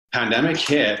pandemic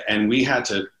hit and we had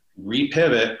to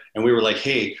repivot, and we were like,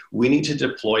 hey, we need to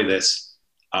deploy this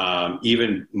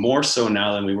even more so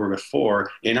now than we were before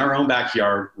in our own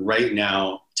backyard right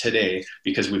now today,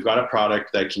 because we've got a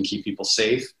product that can keep people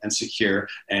safe and secure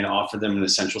and offer them an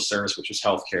essential service, which is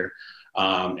healthcare,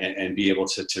 and be able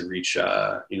to reach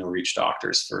reach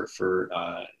doctors for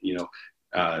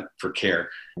care.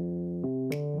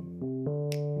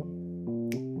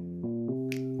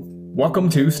 Welcome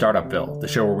to Startupville, the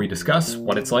show where we discuss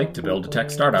what it's like to build a tech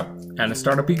startup and a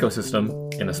startup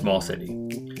ecosystem in a small city.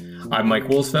 I'm Mike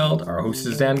Woolsfeld, our host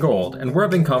is Dan Gold, and we're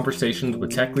having conversations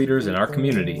with tech leaders in our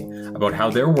community about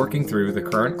how they're working through the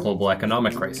current global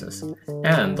economic crisis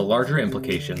and the larger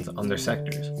implications on their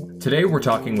sectors. Today we're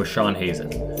talking with Sean Hazen,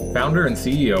 founder and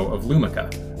CEO of Lumica,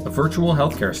 a virtual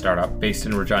healthcare startup based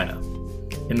in Regina.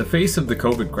 In the face of the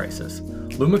COVID crisis,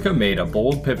 Lumica made a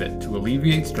bold pivot to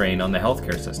alleviate strain on the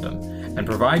healthcare system and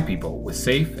provide people with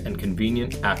safe and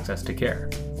convenient access to care.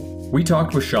 We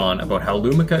talked with Sean about how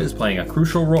Lumica is playing a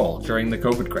crucial role during the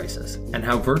COVID crisis and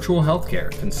how virtual healthcare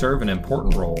can serve an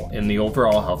important role in the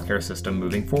overall healthcare system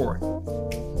moving forward.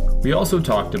 We also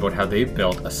talked about how they've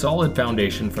built a solid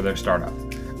foundation for their startup,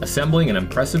 assembling an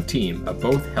impressive team of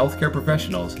both healthcare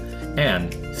professionals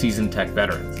and seasoned tech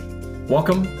veterans.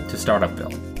 Welcome to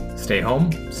Startupville. Stay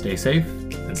home, stay safe,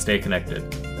 and stay connected.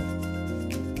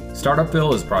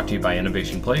 Startupville is brought to you by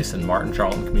Innovation Place and Martin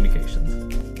Charlton Communications.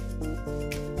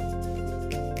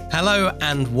 Hello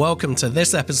and welcome to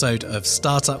this episode of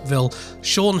Startupville.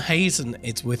 Sean Hazen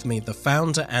is with me, the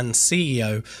founder and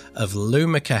CEO of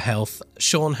Lumica Health.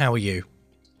 Sean, how are you?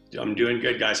 I'm doing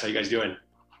good, guys. How you guys doing?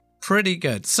 Pretty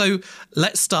good. So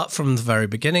let's start from the very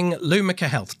beginning. Lumica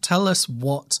Health, tell us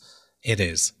what it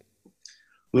is.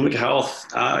 Lumica Health,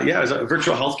 is a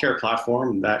virtual healthcare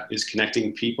platform that is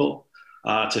connecting people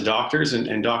to doctors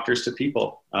and doctors to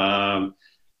people.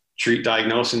 Treat,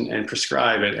 diagnose, and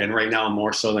prescribe it. And right now,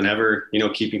 more so than ever,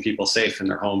 keeping people safe in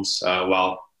their homes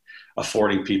while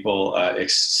affording people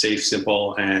safe,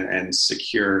 simple, and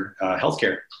secure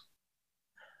healthcare.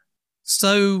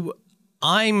 So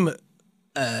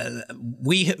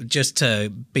just to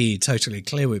be totally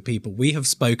clear with people, we have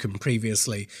spoken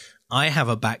previously. I have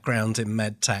a background in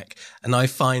medtech, and I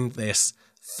find this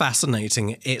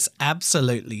fascinating. It's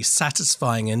absolutely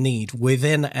satisfying a need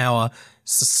within our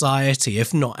society,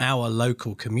 if not our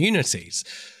local communities.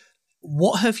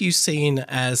 What have you seen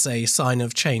as a sign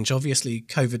of change? Obviously,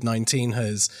 COVID-19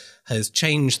 has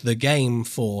changed the game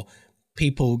for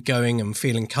people going and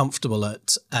feeling comfortable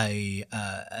at a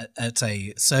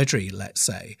surgery, let's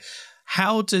say.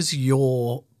 How does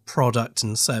your product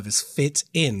and service fit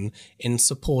in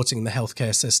supporting the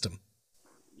healthcare system?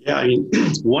 Yeah, I mean,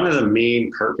 one of the main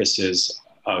purposes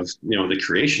of the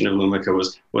creation of Lumica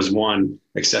was one,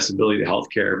 accessibility to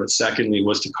healthcare, but secondly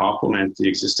was to complement the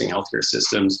existing healthcare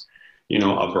systems,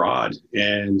 abroad.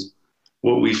 And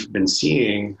what we've been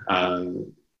seeing,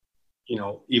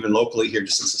 even locally here,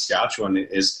 just in Saskatchewan,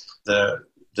 is the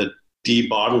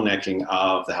debottlenecking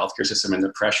of the healthcare system and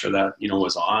the pressure that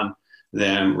was on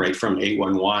them right from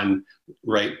 811,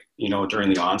 right,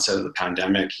 during the onset of the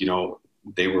pandemic.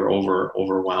 They were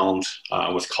overwhelmed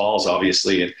with calls,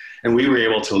 obviously, and we were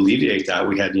able to alleviate that.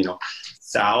 We had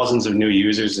thousands of new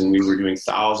users, and we were doing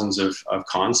thousands of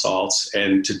consults,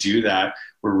 and to do that,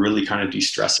 we're really kind of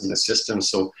de-stressing the system.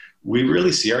 So we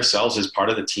really see ourselves as part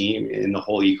of the team in the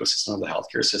whole ecosystem of the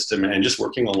healthcare system, and just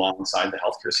working alongside the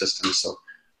healthcare system. So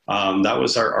that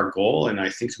was our goal, and I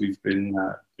think we've been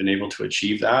able to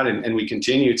achieve that, and we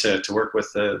continue to work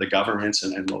with the governments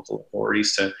and local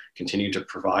authorities to continue to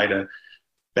provide a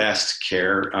best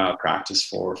care practice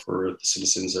for the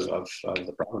citizens of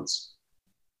the province.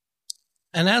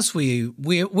 And as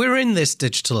we're in this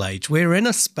digital age, we're in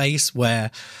a space where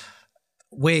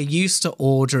we're used to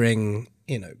ordering,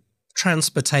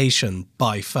 transportation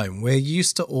by phone. We're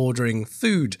used to ordering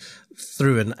food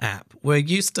through an app. We're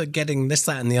used to getting this,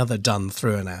 that, and the other done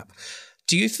through an app.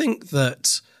 Do you think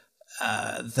that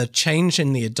the change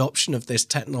in the adoption of this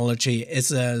technology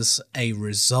is as a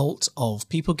result of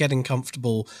people getting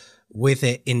comfortable with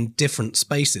it in different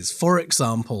spaces? For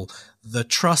example, the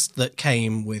trust that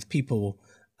came with people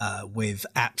with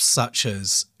apps such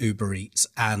as Uber Eats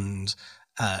and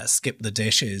Skip the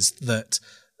Dishes, that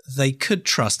they could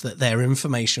trust that their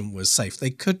information was safe.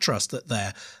 They could trust that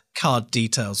their card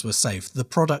details were safe. The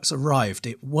products arrived,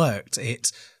 it worked,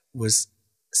 it was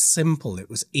simple, it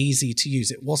was easy to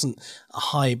use, it wasn't a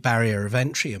high barrier of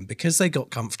entry. And because they got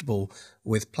comfortable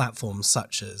with platforms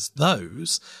such as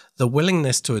those, the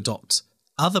willingness to adopt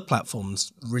other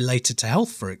platforms related to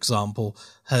health, for example,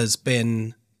 has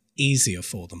been easier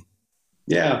for them.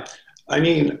 Yeah, I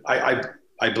mean,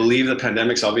 I I believe the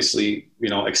pandemic's obviously,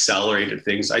 accelerated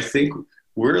things. I think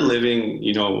we're living,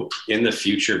 in the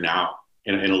future now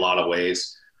in a lot of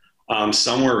ways.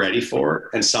 Some were ready for it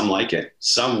and some like it.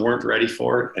 Some weren't ready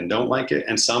for it and don't like it.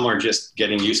 And some are just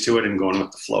getting used to it and going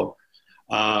with the flow.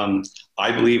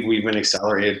 I believe we've been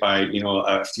accelerated by,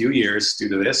 a few years due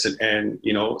to this and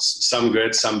some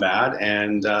good, some bad.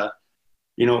 And,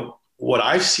 what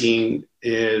I've seen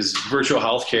is virtual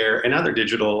healthcare and other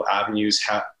digital avenues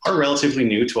are relatively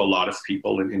new to a lot of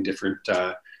people in different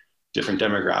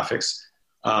demographics.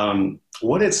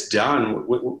 What it's done,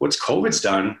 what's COVID's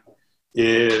done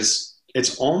is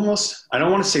it's almost, I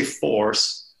don't want to say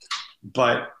force,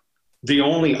 but the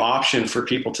only option for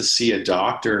people to see a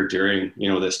doctor during,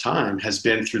 this time has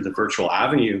been through the virtual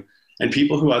avenue, and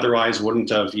people who otherwise wouldn't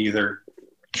have either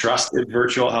trusted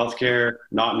virtual healthcare,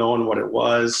 not knowing what it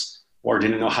was, or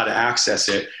didn't know how to access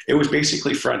it. It was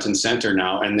basically front and center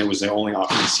now, and it was the only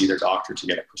option to see their doctor to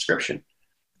get a prescription.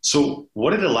 So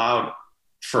what it allowed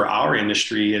for our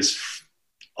industry is,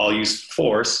 I'll use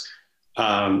force,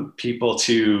 people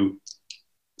to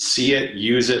see it,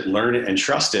 use it, learn it, and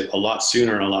trust it a lot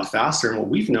sooner and a lot faster. And what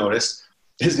we've noticed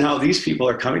is now these people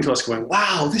are coming to us going,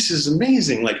 wow, this is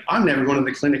amazing. Like, I'm never going to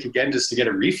the clinic again just to get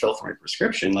a refill for my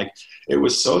prescription. Like, it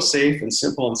was so safe and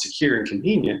simple and secure and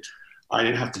convenient. I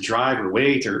didn't have to drive or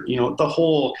wait or, the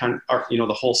whole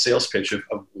the whole sales pitch of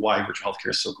why virtual healthcare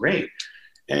is so great,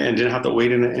 and didn't have to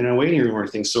wait in a waiting room or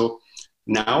anything. So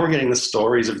now we're getting the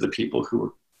stories of the people who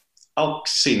were, I'll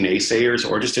say, naysayers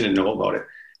or just didn't know about it.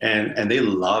 And they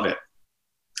love it.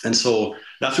 And so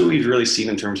that's what we've really seen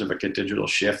in terms of a digital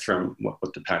shift from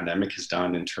what the pandemic has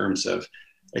done in terms of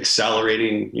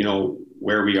accelerating,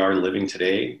 where we are living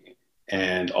today,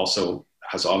 and also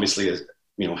has obviously,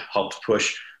 helped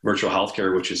push virtual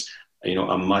healthcare, which is,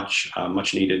 a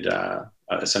much needed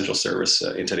essential service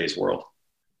in today's world.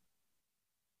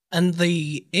 And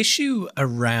the issue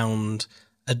around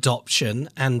adoption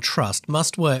and trust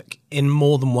must work in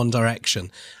more than one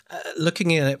direction.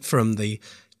 Looking at it from the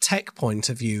tech point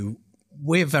of view,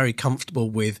 we're very comfortable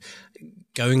with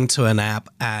going to an app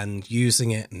and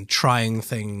using it and trying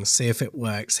things, see if it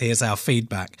works, here's our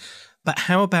feedback. But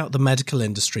how about the medical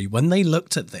industry? When they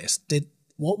looked at this,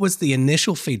 what was the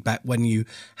initial feedback when you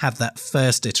had that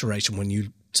first iteration, when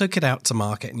you took it out to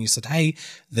market and you said, hey,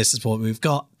 this is what we've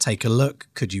got, take a look,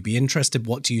 could you be interested,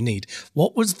 what do you need?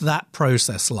 What was that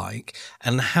process like,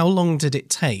 and how long did it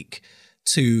take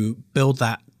to build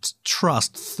that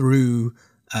trust through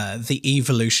the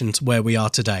evolution to where we are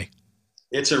today?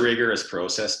 It's a rigorous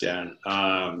process, Dan.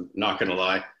 Not going to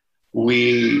lie.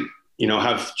 We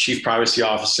have chief privacy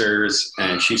officers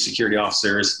and chief security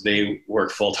officers. They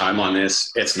work full time on this.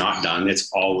 It's not done.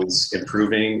 It's always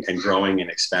improving and growing and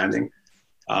expanding.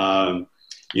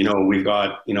 We've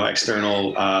got,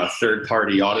 external third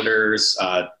party auditors,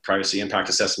 privacy impact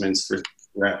assessments,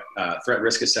 threat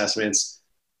risk assessments,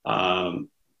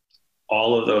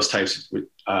 all of those types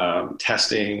of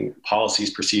testing,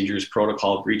 policies, procedures,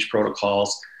 breach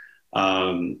protocols.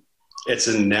 It's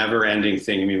a never ending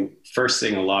thing. I mean, first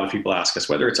thing a lot of people ask us,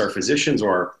 whether it's our physicians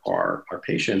or our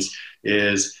patients,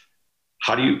 is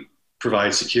how do you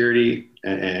provide security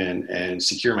and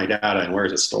secure my data, and where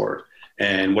is it stored?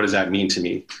 And what does that mean to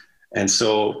me? And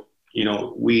so,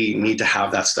 we need to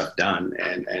have that stuff done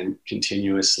and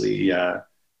continuously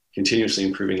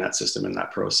improving that system and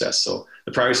that process. So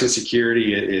the privacy and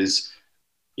security is,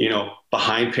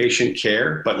 behind patient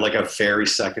care, but like a very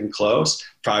second close.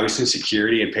 Privacy and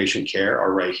security and patient care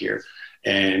are right here.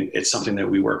 And it's something that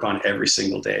we work on every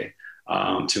single day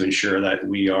to ensure that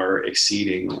we are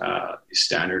exceeding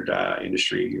standard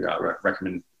industry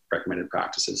recommended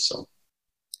practices.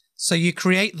 So you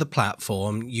create the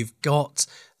platform, you've got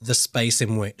the space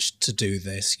in which to do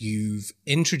this, you've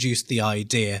introduced the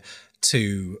idea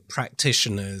to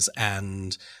practitioners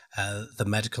and the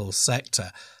medical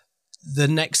sector. The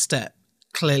next step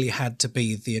clearly had to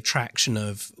be the attraction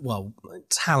of,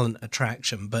 talent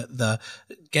attraction, but the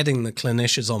getting the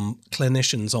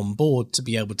clinicians on board to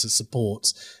be able to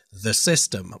support the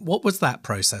system. What was that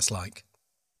process like?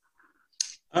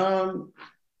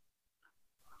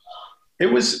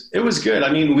 It was good.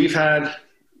 I mean, we've had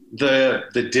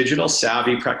the digital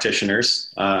savvy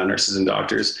practitioners, nurses and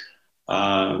doctors,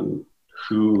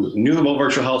 who knew about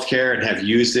virtual healthcare and have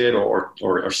used it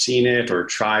or seen it or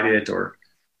tried it or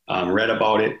read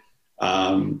about it.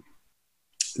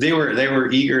 They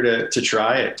were eager to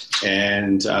try it,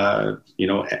 and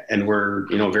and we're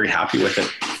very happy with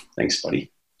it. Thanks,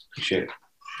 buddy. Appreciate it.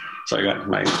 So I got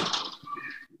my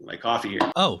coffee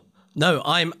here. Oh. No,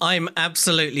 I'm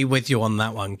absolutely with you on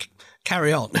that one.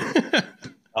 Carry on.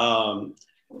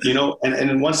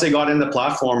 And once they got in the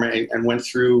platform and went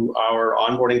through our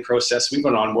onboarding process, we've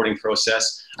got an onboarding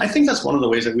process. I think that's one of the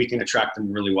ways that we can attract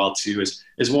them really well too,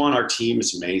 is one, our team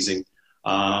is amazing.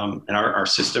 And our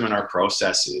system and our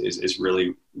process is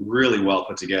really, really well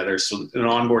put together. So an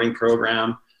onboarding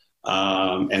program,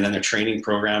 and then a training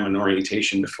program and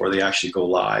orientation before they actually go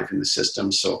live in the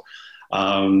system. So,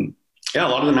 a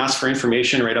lot of them ask for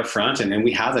information right up front, and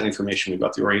we have that information. We've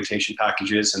got the orientation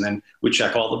packages, and then we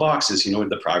check all the boxes,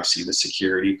 the privacy, the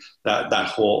security, that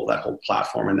whole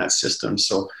platform and that system.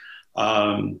 So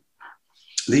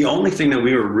the only thing that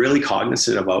we were really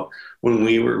cognizant about when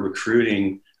we were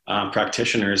recruiting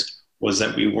practitioners was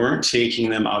that we weren't taking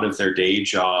them out of their day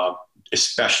job,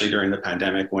 especially during the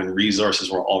pandemic when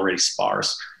resources were already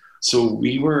sparse. So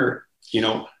we were,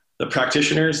 the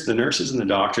practitioners, the nurses and the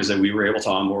doctors that we were able to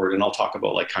onboard, and I'll talk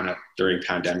about like kind of during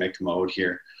pandemic mode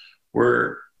here,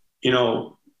 were,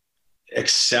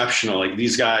 exceptional. Like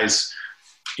these guys,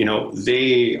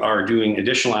 they are doing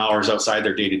additional hours outside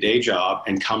their day-to-day job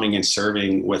and coming and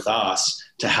serving with us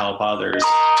to help others,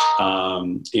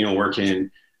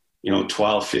 working,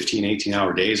 12, 15,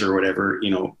 18-hour days or whatever,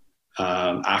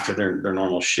 after their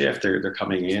normal shift, they're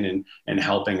coming in and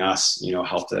helping us,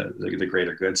 help the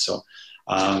greater good. So,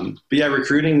 but yeah,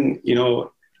 recruiting,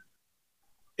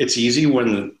 it's easy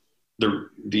when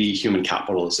the human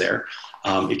capital is there.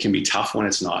 It can be tough when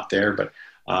it's not there, but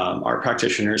our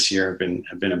practitioners here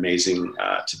have been amazing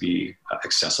to be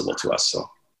accessible to us. So,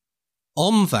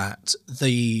 on that,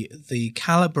 the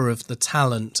caliber of the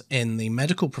talent in the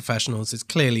medical professionals is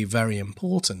clearly very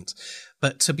important.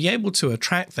 But to be able to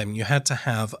attract them, you had to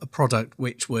have a product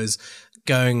which was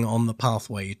going on the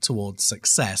pathway towards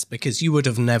success, because you would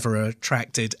have never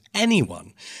attracted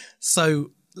anyone. So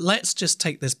let's just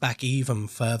take this back even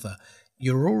further.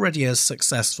 You're already a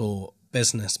successful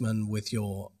businessman with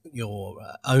your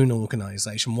own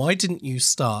organization. Why didn't you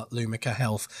start Lumika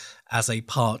Health as a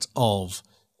part of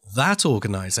that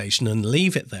organization and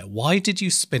leave it there? Why did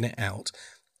you spin it out?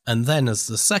 And then as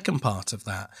the second part of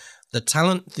that, the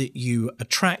talent that you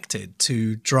attracted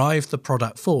to drive the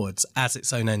product forwards as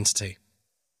its own entity.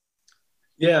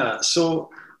 Yeah. So,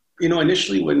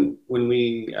 initially when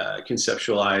we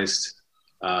conceptualized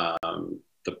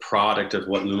the product of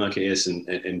what Lumika is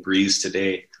and breathes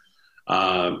today,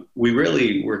 we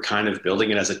really were kind of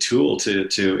building it as a tool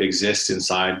to exist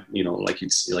inside, like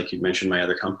you'd mentioned, my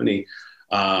other company.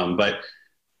 But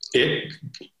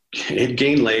it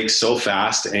gained legs so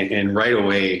fast, and right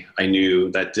away I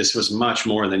knew that this was much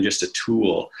more than just a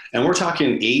tool. And we're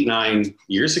talking 8-9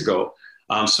 years ago.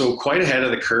 So quite ahead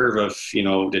of the curve of,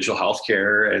 digital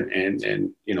healthcare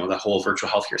and the whole virtual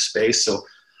healthcare space. So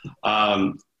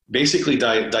basically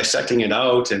dissecting it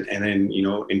out and then,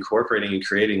 incorporating and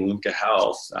creating Lumika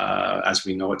Health as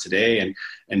we know it today,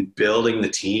 and building the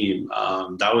team.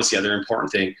 That was the other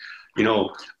important thing.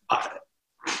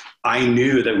 I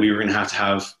knew that we were going to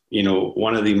have,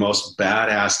 one of the most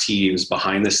badass teams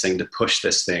behind this thing to push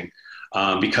this thing,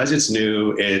 because it's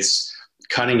new, it's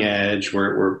cutting edge.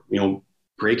 We're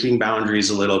breaking boundaries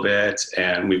a little bit,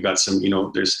 and we've got some,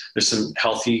 there's some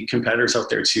healthy competitors out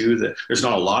there too. That there's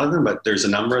not a lot of them, but there's a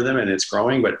number of them, and it's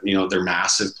growing. But they're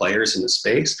massive players in the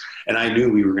space, and I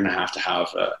knew we were going to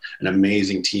have an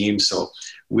amazing team. So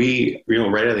we,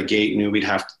 right out of the gate knew we'd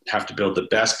have to build the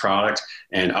best product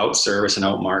and out-service and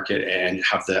out-market and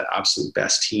have the absolute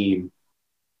best team,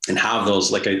 and have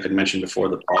those, like I mentioned before,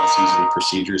 the policies and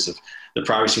procedures of the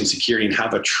privacy and security, and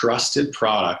have a trusted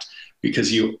product,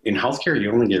 because in healthcare,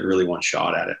 you only get really one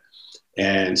shot at it.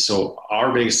 And so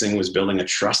our biggest thing was building a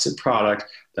trusted product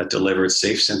that delivered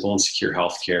safe, simple, and secure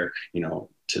healthcare,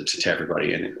 to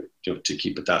everybody. And to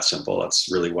keep it that simple, that's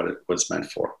really what it's meant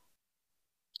for.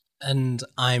 And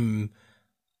I'm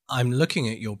looking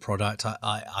at your product.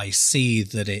 I see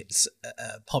that its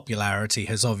popularity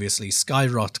has obviously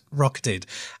skyrocketed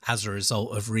as a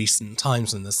result of recent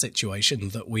times and the situation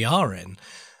that we are in.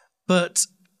 But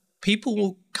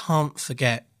people can't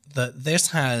forget that this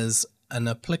has an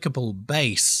applicable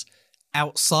base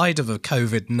outside of a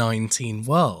COVID-19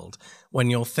 world. When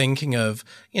you're thinking of,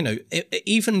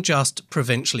 even just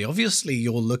provincially, obviously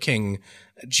you're looking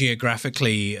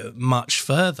geographically much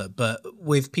further, but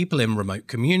with people in remote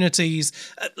communities.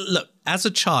 Look, as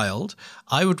a child,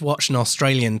 I would watch an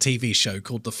Australian TV show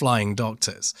called The Flying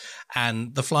Doctors,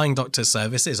 and the Flying Doctor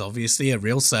service is obviously a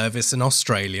real service in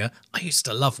Australia. I used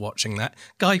to love watching that.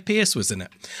 Guy Pearce was in it.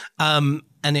 And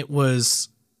it was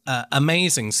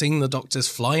amazing seeing the doctors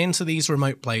fly into these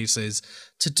remote places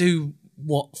to do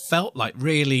what felt like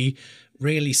really,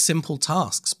 really simple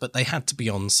tasks, but they had to be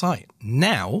on site.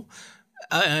 Now,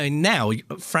 Now,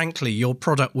 frankly, your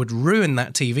product would ruin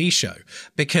that TV show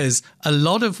because a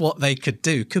lot of what they could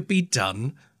do could be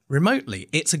done remotely.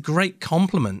 It's a great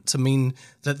compliment to mean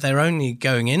that they're only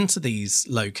going into these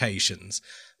locations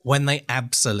when they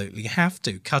absolutely have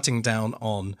to, cutting down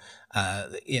on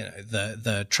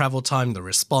the travel time, the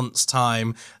response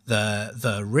time,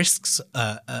 the risks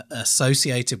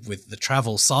associated with the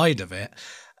travel side of it,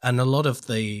 and a lot of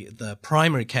the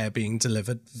primary care being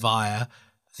delivered via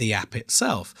the app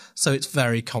itself. So it's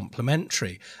very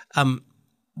complementary.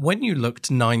 When you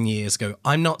looked 9 years ago,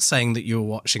 I'm not saying that you were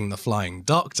watching The Flying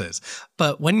Doctors,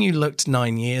 but when you looked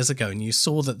 9 years ago and you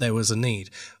saw that there was a need,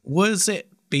 was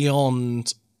it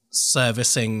beyond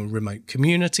servicing remote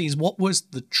communities? What was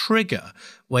the trigger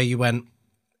where you went,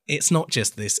 it's not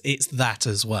just this, it's that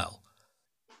as well?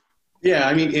 Yeah,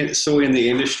 I mean, so in the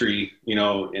industry,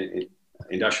 in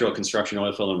industrial, construction,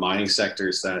 oil field, and mining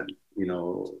sectors that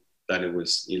it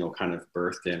was, kind of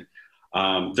birthed in,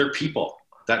 they're people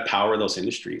that power those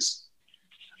industries.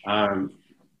 I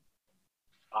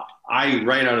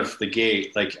right out of the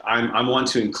gate, like I'm one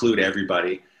to include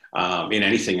everybody in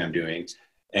anything I'm doing.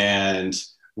 And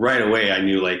right away I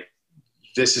knew like,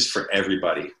 this is for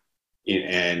everybody.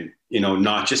 And,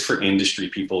 not just for industry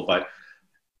people, but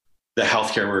the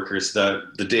healthcare workers, the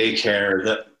daycare,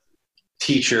 the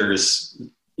teachers,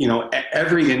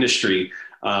 every industry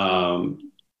of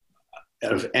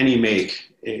any make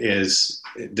this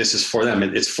is for them.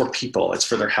 It's for people. It's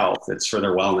for their health. It's for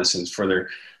their wellness and for their,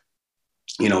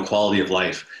 quality of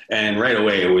life. And right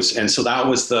away so that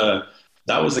was the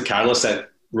catalyst that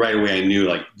right away I knew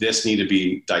like this needed to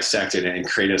be dissected and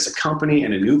created as a company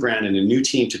and a new brand and a new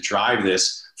team to drive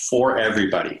this for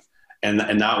everybody. And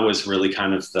that was really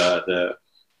kind of the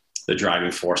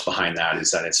driving force behind that, is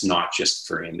that it's not just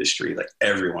for industry, like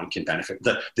everyone can benefit.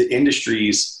 The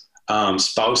industry's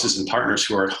spouses and partners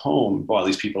who are at home while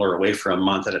these people are away for a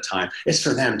month at a time, it's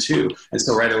for them too. And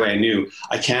so right away I knew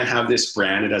I can't have this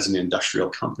branded as an industrial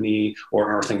company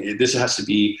or thing. This has to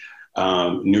be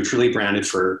neutrally branded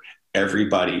for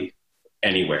everybody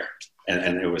anywhere.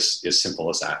 And it was as simple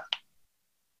as that.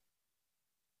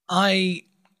 I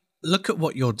look at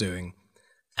what you're doing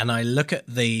and I look at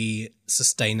the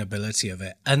sustainability of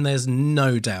it, and there's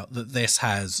no doubt that this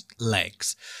has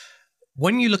legs.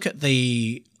 When you look at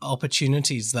the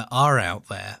opportunities that are out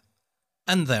there,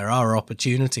 and there are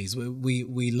opportunities,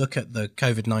 we look at the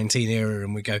COVID-19 era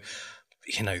and we go,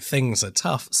 things are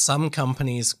tough. Some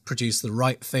companies produce the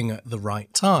right thing at the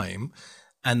right time,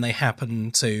 and they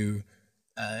happen to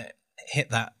hit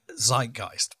that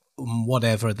zeitgeist,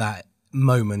 whatever that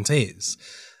moment is.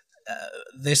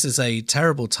 This is a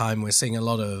terrible time. We're seeing a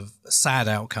lot of sad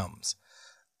outcomes.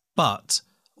 But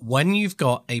when you've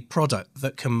got a product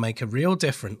that can make a real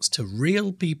difference to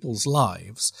real people's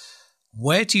lives,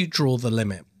 where do you draw the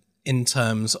limit in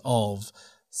terms of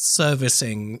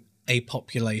servicing a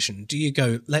population? Do you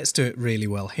go, let's do it really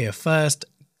well here first,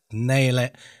 nail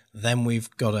it, then we've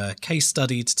got a case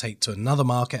study to take to another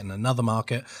market and another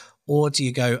market? Or do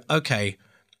you go, okay,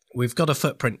 we've got a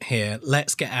footprint here,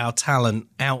 let's get our talent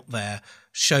out there,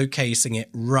 showcasing it,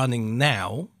 running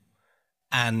now,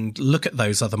 and look at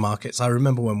those other markets? I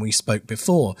remember when we spoke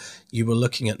before, you were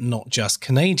looking at not just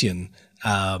Canadian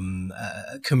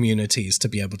communities to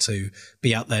be able to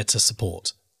be out there to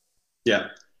support. Yeah,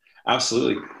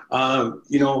 absolutely.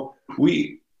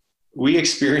 We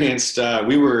experienced,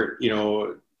 we were,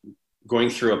 going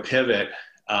through a pivot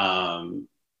and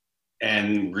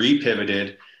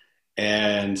repivoted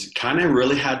and kind of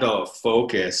really had to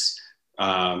focus.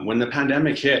 When the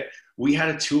pandemic hit, we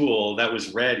had a tool that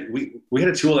was ready. We had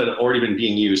a tool that had already been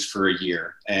being used for a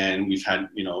year, and we've had,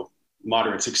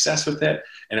 moderate success with it,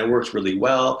 and it worked really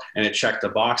well, and it checked the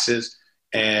boxes.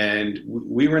 And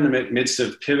we were in the midst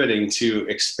of pivoting to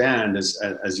expand,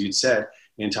 as you'd said,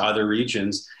 into other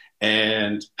regions.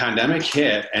 And pandemic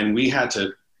hit, and we had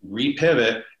to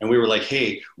repivot, and we were like,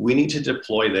 hey, we need to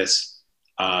deploy this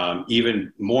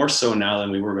even more so now than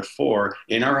we were before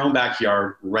in our own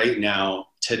backyard right now,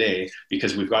 today,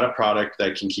 because we've got a product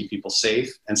that can keep people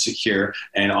safe and secure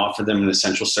and offer them an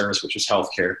essential service, which is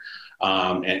healthcare,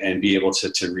 and be able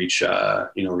to reach,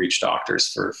 reach doctors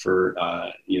for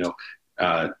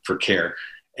care.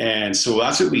 And so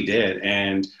that's what we did.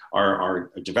 And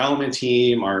our development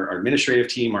team, our administrative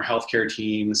team, our healthcare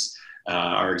teams,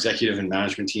 our executive and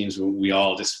management teams, we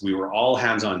were all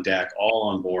hands on deck, all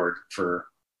on board for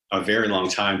a very long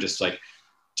time, just like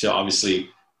to obviously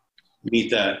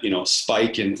meet that,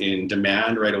 spike in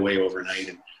demand right away overnight.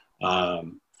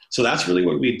 And so that's really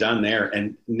what we've done there.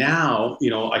 And now,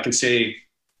 I can say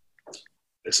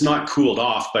it's not cooled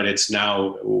off, but it's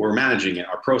now we're managing it.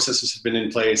 Our processes have been in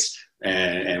place.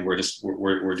 and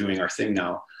we're doing our thing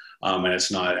now. And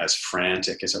it's not as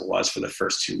frantic as it was for the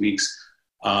first 2 weeks.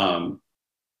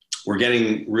 We're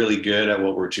getting really good at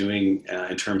what we're doing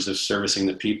in terms of servicing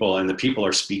the people, and the people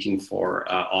are speaking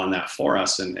on that for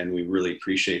us, and we really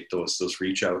appreciate those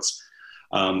reach outs.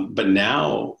 But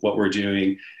now what we're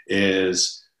doing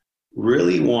is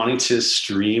really wanting to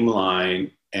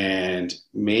streamline and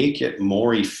make it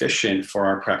more efficient for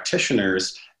our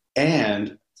practitioners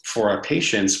and for our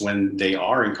patients when they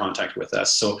are in contact with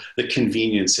us. So the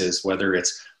conveniences, whether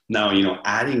it's now,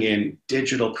 adding in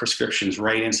digital prescriptions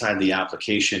right inside the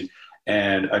application,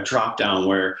 and a drop down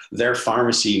where their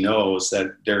pharmacy knows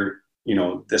that they're,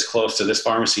 this close to this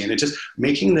pharmacy, and it just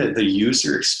making the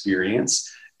user experience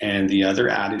and the other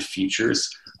added features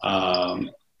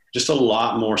just a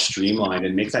lot more streamlined,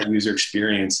 and make that user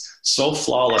experience so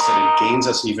flawless that it gains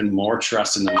us even more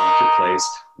trust in the marketplace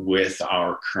with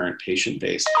our current patient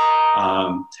base.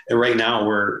 And right now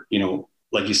we're,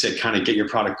 like you said, kind of get your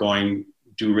product going,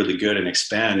 do really good and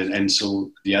expand. And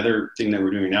so the other thing that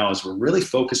we're doing now is we're really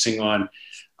focusing on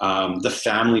the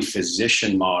family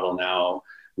physician model now,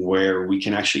 where we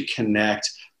can actually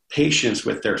connect patients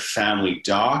with their family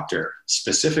doctor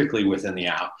specifically within the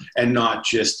app, and not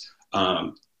just,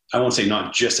 I won't say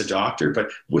not just a doctor, but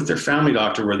with their family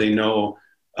doctor, where they know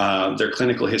their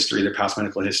clinical history, their past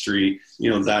medical history,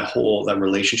 that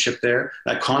relationship there.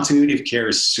 That continuity of care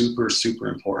is super, super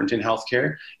important in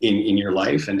healthcare in your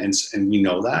life. And we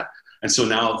know that. And so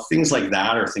now things like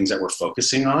that are things that we're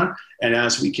focusing on. And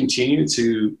as we continue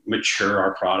to mature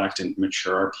our product and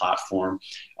mature our platform,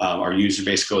 our user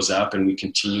base goes up, and we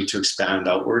continue to expand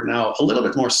outward now, a little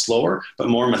bit more slower, but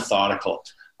more methodical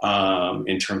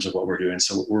in terms of what we're doing.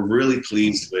 So we're really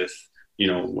pleased with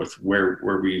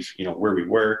where we've, where we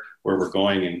were, where we're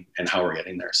going, and how we're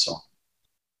getting there. So.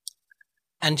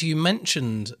 And you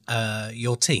mentioned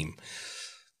your team.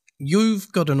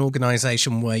 You've got an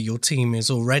organization where your team is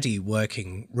already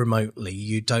working remotely.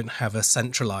 You don't have a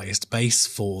centralized base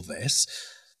for this.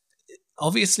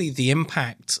 Obviously, the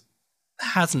impact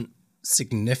hasn't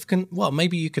significant. Well,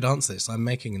 maybe you could answer this. I'm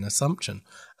making an assumption.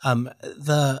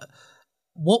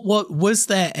 What was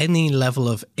there any level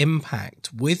of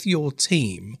impact with your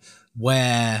team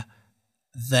where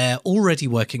they're already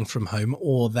working from home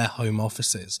or their home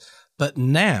offices, but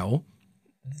now,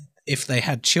 if they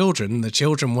had children, the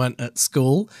children weren't at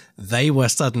school, they were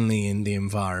suddenly in the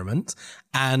environment,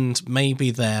 and maybe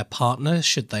their partner,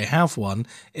 should they have one,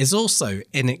 is also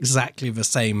in exactly the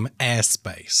same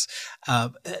airspace.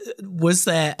 Was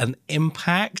there an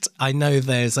impact? I know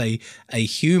there's a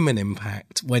human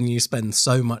impact when you spend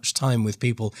so much time with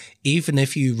people, even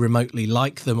if you remotely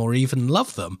like them or even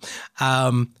love them.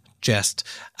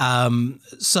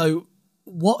 So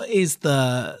what is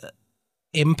the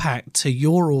impact to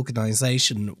your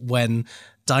organization when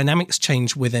dynamics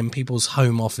change within people's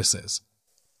home offices?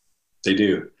 They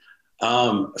do.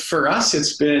 For us,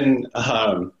 it's been,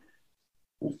 I'll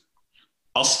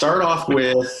start off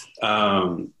with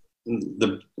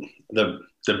the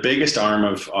biggest arm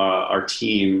of our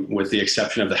team, with the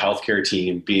exception of the healthcare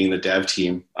team, being the dev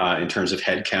team in terms of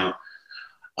headcount.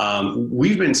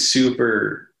 We've been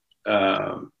super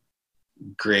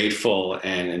grateful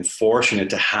and fortunate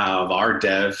to have our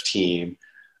dev team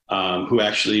who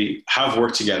actually have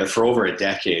worked together for over a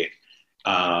decade.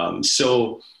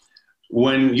 So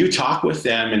when you talk with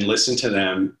them and listen to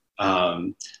them,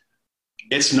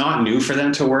 it's not new for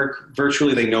them to work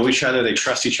virtually. They know each other, they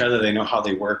trust each other, they know how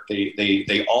they work,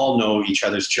 they all know each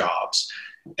other's jobs.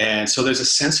 And so there's a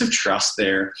sense of trust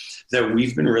there that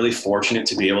we've been really fortunate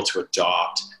to be able to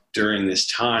adopt during this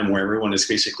time where everyone is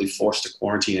basically forced to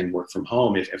quarantine and work from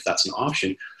home, if that's an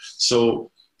option.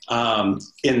 So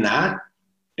in that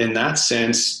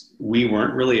sense, we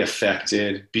weren't really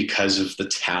affected because of the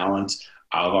talent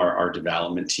of our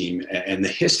development team and the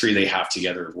history they have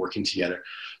together of working together.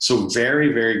 So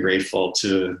very, very grateful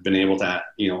to have been able to,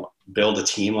 build a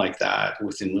team like that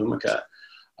within Lumika.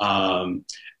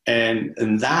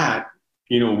 And that,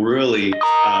 really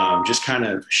just kind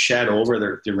of shed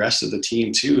over the rest of the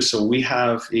team too. So we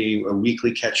have a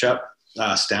weekly catch-up,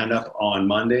 stand-up on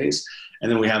Mondays,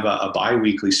 and then we have a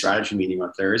bi-weekly strategy meeting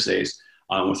on Thursdays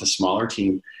with a smaller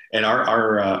team. And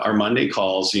our Monday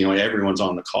calls, everyone's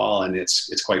on the call, and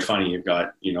it's quite funny. You've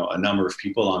got, a number of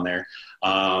people on there,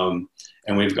 and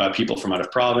we've got people from out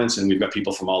of province, and we've got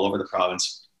people from all over the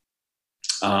province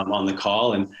on the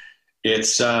call. And it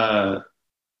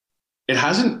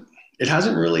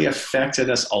hasn't really affected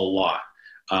us a lot.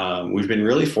 We've been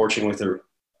really fortunate with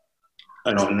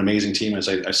an amazing team, as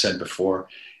I said before,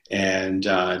 and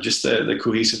just the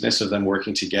cohesiveness of them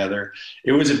working together.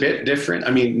 It was a bit different.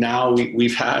 I mean, now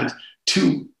we've had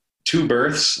two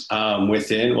births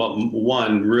within, well,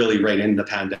 one really right in the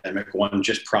pandemic, one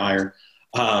just prior.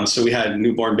 So we had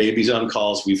newborn babies on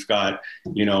calls. We've got,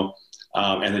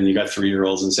 and then you got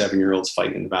 3-year-olds and 7-year-olds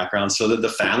fighting in the background. So that the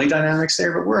family dynamics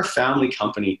there, but we're a family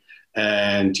company,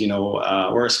 and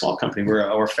we're a small company.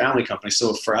 We're a family company.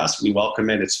 So for us, we welcome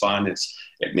it. It's fun.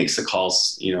 It makes the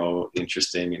calls,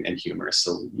 interesting and humorous.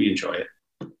 So we enjoy it.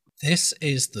 This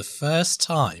is the first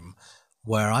time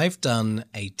where I've done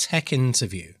a tech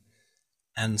interview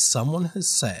and someone has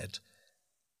said,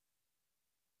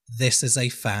 this is a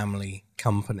family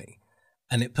company,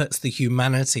 and it puts the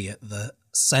humanity at the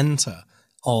center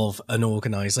of an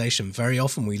organization. Very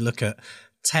often we look at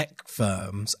tech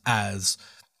firms as,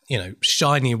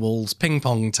 shiny walls, ping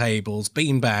pong tables,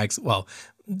 bean bags. Well,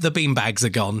 the bean bags are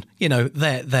gone.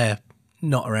 They're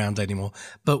not around anymore.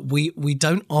 But we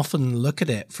don't often look at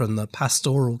it from the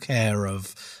pastoral care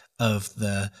of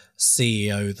the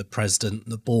CEO, the president,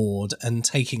 the board, and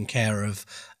taking care of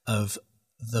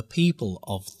the people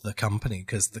of the company,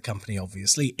 because the company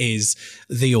obviously is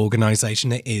the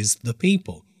organization. It is the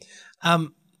people.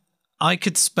 I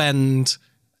could spend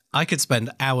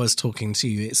hours talking to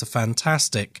you. It's a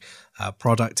fantastic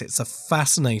product. It's a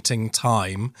fascinating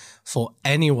time for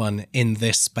anyone in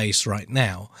this space right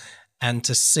now. And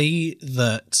to see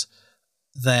that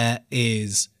there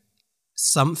is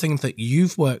something that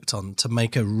you've worked on to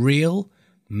make a real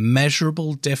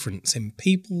measurable difference in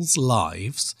people's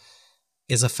lives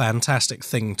is a fantastic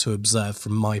thing to observe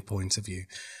from my point of view.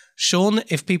 Sean,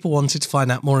 if people wanted to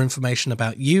find out more information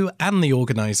about you and the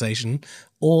organization,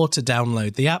 or to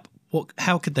download the app,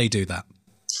 how could they do that?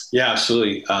 Yeah,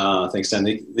 absolutely. Thanks, Dan.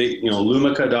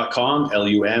 Lumeca.com,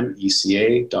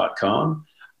 Lumeca.com.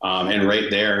 And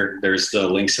right there's the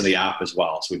links to the app as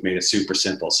well. So we've made it super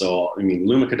simple. So,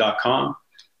 Lumeca.com,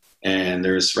 and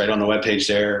there's right on the webpage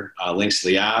there, links to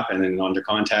the app, and then under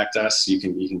contact us, you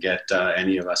can get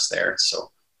any of us there.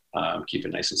 So keep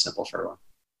it nice and simple for everyone.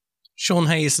 Sean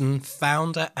Hazen,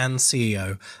 founder and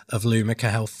CEO of Lumeca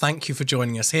Health. Thank you for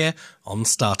joining us here on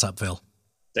Startupville.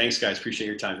 Thanks, guys. Appreciate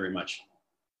your time very much.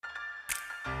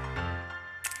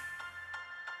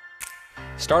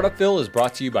 Startupville is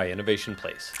brought to you by Innovation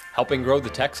Place, helping grow the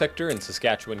tech sector in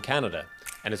Saskatchewan, Canada,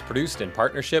 and is produced in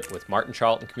partnership with Martin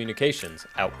Charlton Communications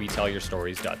at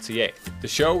WeTellYourStories.ca. The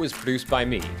show is produced by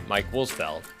me, Mike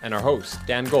Woolsfeld, and our host,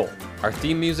 Dan Gold. Our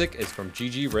theme music is from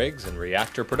GG Riggs and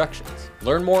Reactor Productions.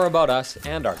 Learn more about us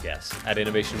and our guests at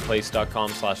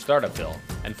innovationplace.com/startupville,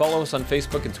 and follow us on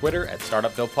Facebook and Twitter at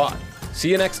StartupvillePod.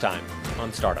 See you next time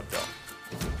on Startupville.